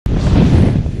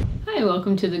Hi,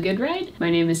 welcome to The Good Ride. My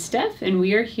name is Steph and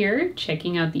we are here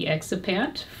checking out the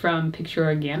Pant from Picture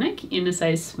Organic in a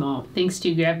size small. Thanks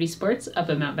to Gravity Sports up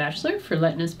at Mount Bachelor for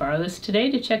letting us borrow this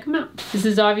today to check them out. This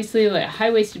is obviously like a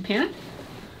high-waisted pant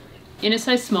in a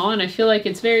size small, and I feel like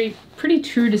it's pretty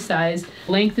true to size.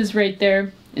 Length is right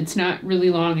there. It's not really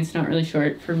long, it's not really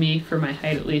short for me, for my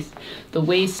height at least. The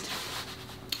waist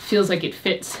feels like it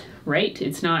fits right.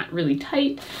 It's not really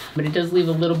tight, but it does leave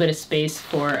a little bit of space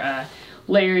for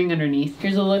layering underneath.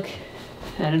 Here's a look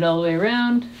at it all the way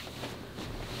around.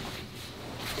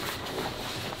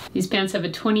 These pants have a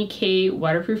 20K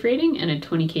waterproof rating and a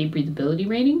 20K breathability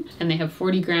rating, and they have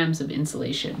 40 grams of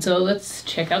insulation. So let's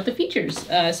check out the features.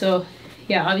 So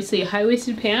yeah, obviously a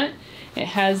high-waisted pant. It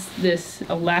has this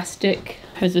elastic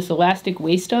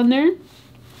waist on there.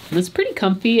 It's pretty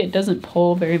comfy. It doesn't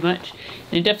pull very much,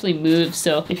 and it definitely moves.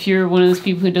 So if you're one of those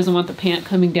people who doesn't want the pant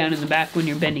coming down in the back when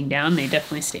you're bending down, they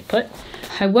definitely stay put.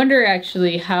 I wonder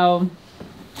actually how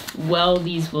well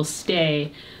these will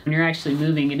stay when you're actually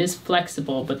moving. It is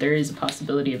flexible, but there is a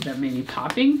possibility of them maybe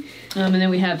popping. And then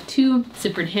we have two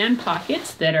zippered hand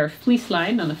pockets that are fleece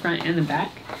lined on the front and the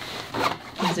back.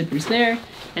 Zippers there.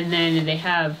 And then they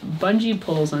have bungee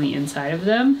pulls on the inside of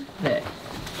them that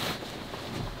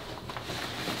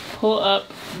pull up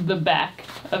the back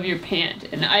of your pant.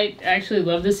 And I actually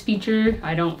love this feature.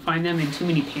 I don't find them in too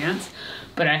many pants,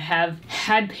 but I have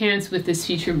had pants with this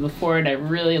feature before and I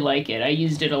really like it. I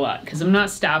used it a lot because I'm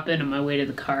not stopping on my way to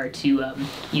the car to,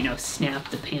 you know, snap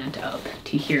the pant up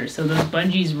to here. So those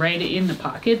bungees right in the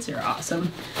pockets are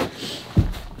awesome.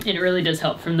 And it really does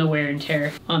help from the wear and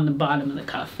tear on the bottom of the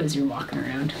cuff as you're walking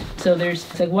around. So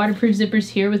it's like waterproof zippers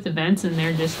here with the vents, and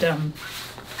they're just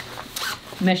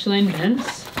mesh line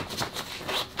vents.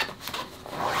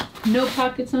 No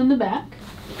pockets on the back,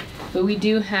 but we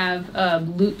do have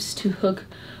loops to hook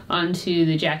onto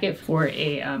the jacket for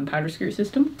a powder skirt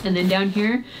system. And then down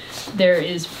here, there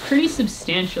is pretty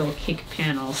substantial kick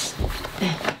panels.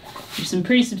 There's some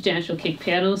pretty substantial kick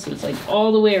panels, so it's like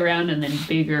all the way around and then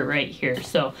bigger right here.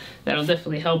 So that'll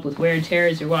definitely help with wear and tear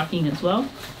as you're walking as well.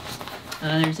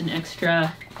 There's an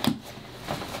extra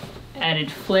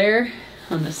added flare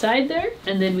on the side there.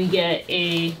 And then we get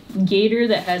a gaiter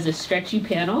that has a stretchy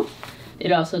panel.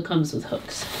 It also comes with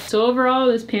hooks. So overall,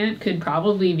 this pant could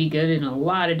probably be good in a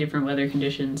lot of different weather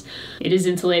conditions. It is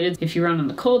insulated if you run on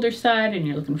the colder side and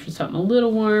you're looking for something a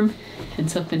little warm and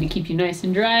something to keep you nice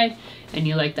and dry, and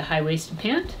you like the high-waisted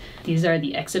pant. These are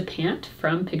the Pant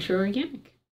from Picture Organic.